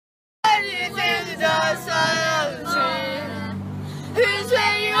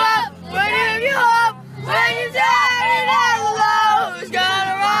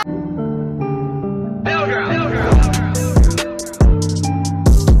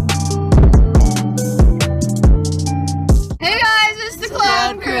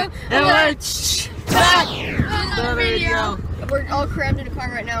we're all crammed in a car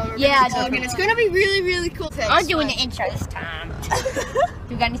right now. And it's gonna be really, really cool. I'm doing the intro this time.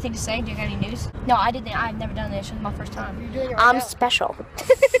 Do you got anything to say? Do you got any news? No, I didn't. I've never done this. This is my first time. You're doing it right I'm now. special.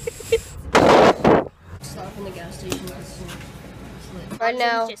 Stop in the gas station. Right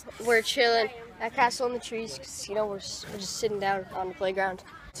now, we're chilling at Castle in the Trees because we're just sitting down on the playground.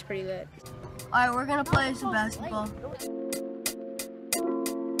 It's pretty lit. All right, we're gonna play some basketball.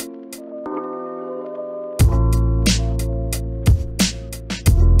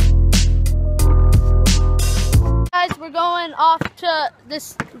 Guys, we're going off to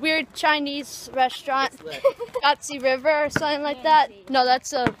this weird Chinese restaurant, Yahtzee River or something like that. No,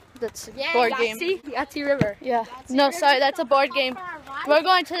 that's a board game. Yahtzee River. Yeah. No, sorry, that's a board game. We're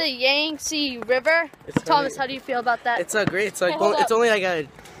going to the Yangtze River. Thomas, how do you feel about that? It's great. It's like it's only like a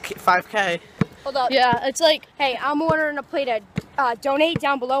 5K. Hold up. Yeah, it's like, Hey, I'm ordering a plate of donate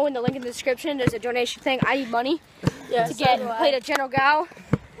down below in the link in the description. There's a donation thing. I need money to get a plate of General Gao.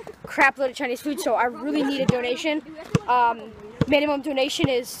 Crap load of Chinese food, so I really need a donation. Minimum donation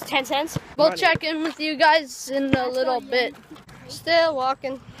is 10 cents. we'll check in with you guys in a little bit. Still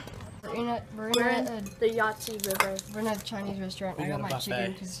walking. We're in The Yahtzee River. we're in a Chinese restaurant. I got my buffet.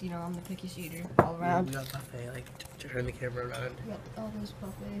 chicken because I'm the pickiest eater all around. We got buffet, like turn the camera around. We got all those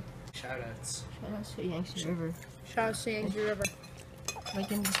buffet. Shoutouts. Shout out to Yangtze River. Shout out to Yangtze River.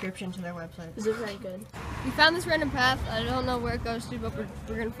 Link in the description to their website. Is it very good? We found this random path. I don't know where it goes to, but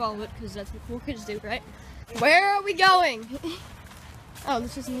we're gonna follow it because that's what cool kids do, right? Where are we going? Oh,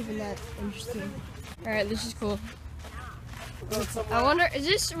 this isn't even that interesting. All right, this is cool. I wonder, are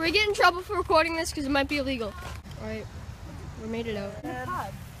we getting in trouble for recording this? Because it might be illegal. All right, we made it out.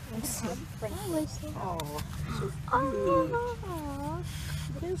 Let's see.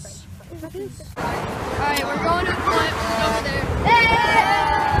 Alright, we're going to a point. We're over there.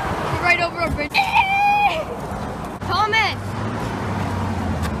 We're right over a bridge. Comment!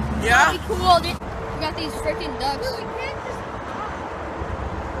 Yeah? Pretty cool, dude. We got these freaking ducks. Look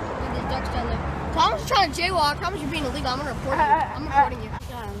at these ducks down there. Tom's trying to jaywalk. Thomas, you're being illegal. I'm gonna report you. I'm reporting you.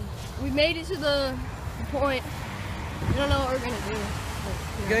 We made it to the point. We don't know what we're gonna do.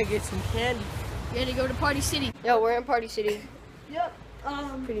 We're gonna get some candy. We had to go to Party City. Yo, we're in Party City. Yep.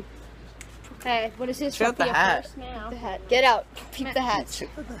 Pretty. Hey, what is this? Check out the hat. The hat. Get out. Peep the hat. Check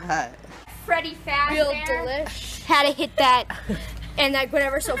out the hat. Freddy Fazbear. Real delish. Had to hit that, and like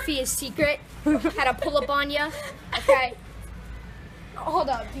whatever Sophia's secret, had to pull up on you. Okay. Hold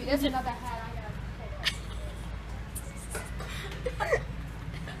up, dude. There's another hat I gotta.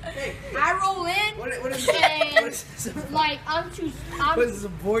 I roll in. What is And this? like I'm What is this, a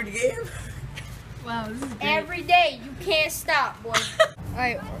board game? Wow, this is great. every day. You can't stop, boy.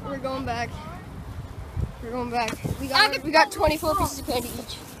 Alright, we're going back. We're going back. We got 24 pieces of candy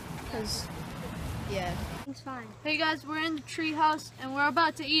each. Cause, yeah. It's fine. Hey guys, we're in the tree house and we're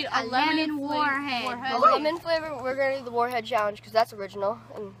about to eat a lemon warhead. The lemon flavor, we're gonna do the Warhead Challenge because that's original.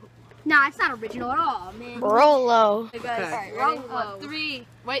 And Nah, it's not original at all, man. roll low. Hey guys, Okay. Alright, ready? roll 3.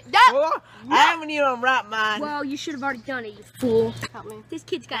 Wait, that. Oh, I haven't even wrapped mine. Well, you should have already done it, you fool. Help me. This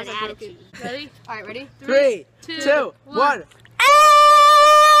kid's got an attitude. Ready? Alright, ready? 3, 2, 2, 1.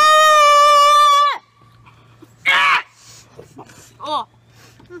 Oh,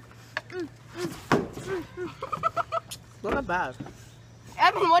 Not bad.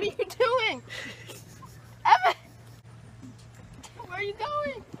 Evan, what are you doing? Evan! Where are you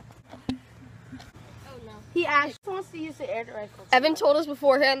going? He actually wants to use the air rifle. Evan told us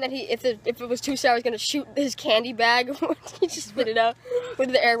beforehand that if it was too sour, he was gonna shoot his candy bag. He just spit it out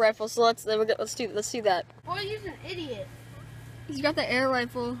with the air rifle. So let's do that. boy, you're an idiot. He's got the air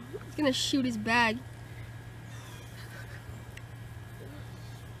rifle. He's gonna shoot his bag.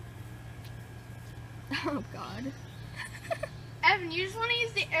 Oh God. Evan, you just want to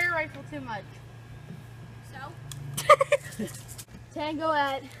use the air rifle too much. So? Tango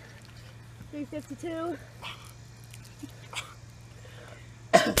at 352.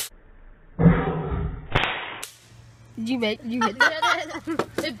 Did you hit that?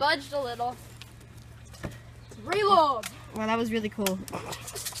 It budged a little. Reload! Wow, that was really cool.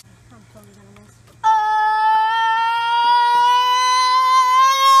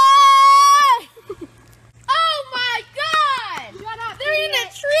 Oh my God! Shut up! They're in a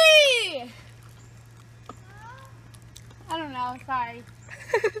tree! I don't know, sorry.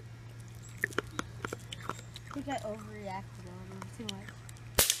 I think I overreacted a little too much.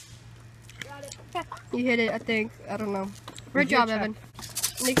 You hit it, I think. I don't know. Great job, Evan.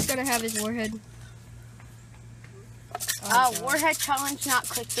 Nick's gonna have his warhead. Warhead challenge, not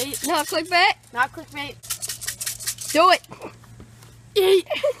clickbait. No, clickbait. Not clickbait. Do it.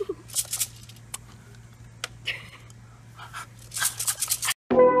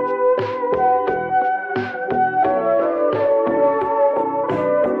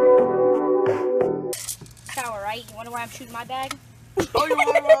 why I'm shooting my bag. Oh, you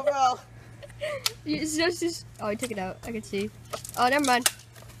want bro? It's just, oh, I took it out. I can see. Oh, never mind.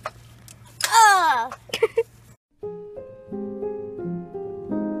 Ah!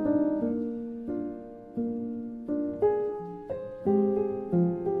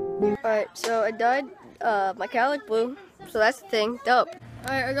 Alright, so I dyed my cowlick blue, so that's the thing. Dope.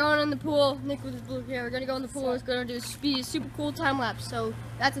 Alright, we're going in the pool. Nick with his blue hair. We're gonna go in the pool. It's gonna do a super cool time lapse, so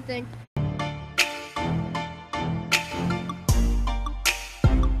that's the thing.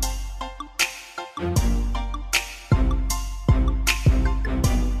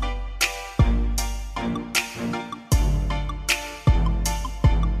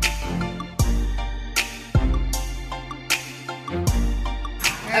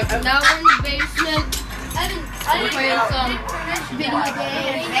 Alright, now we're in the basement. We're playing some video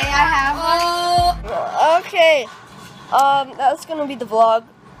games. Hey, I have one. Oh, okay. That's gonna be the vlog.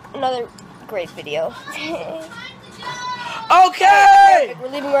 Another great video. Okay! We're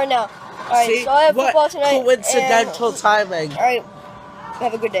leaving right now. Alright, See, so I have what football tonight. coincidental timing. Alright,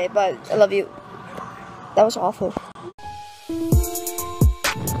 have a good day. Bye. I love you. That was awful.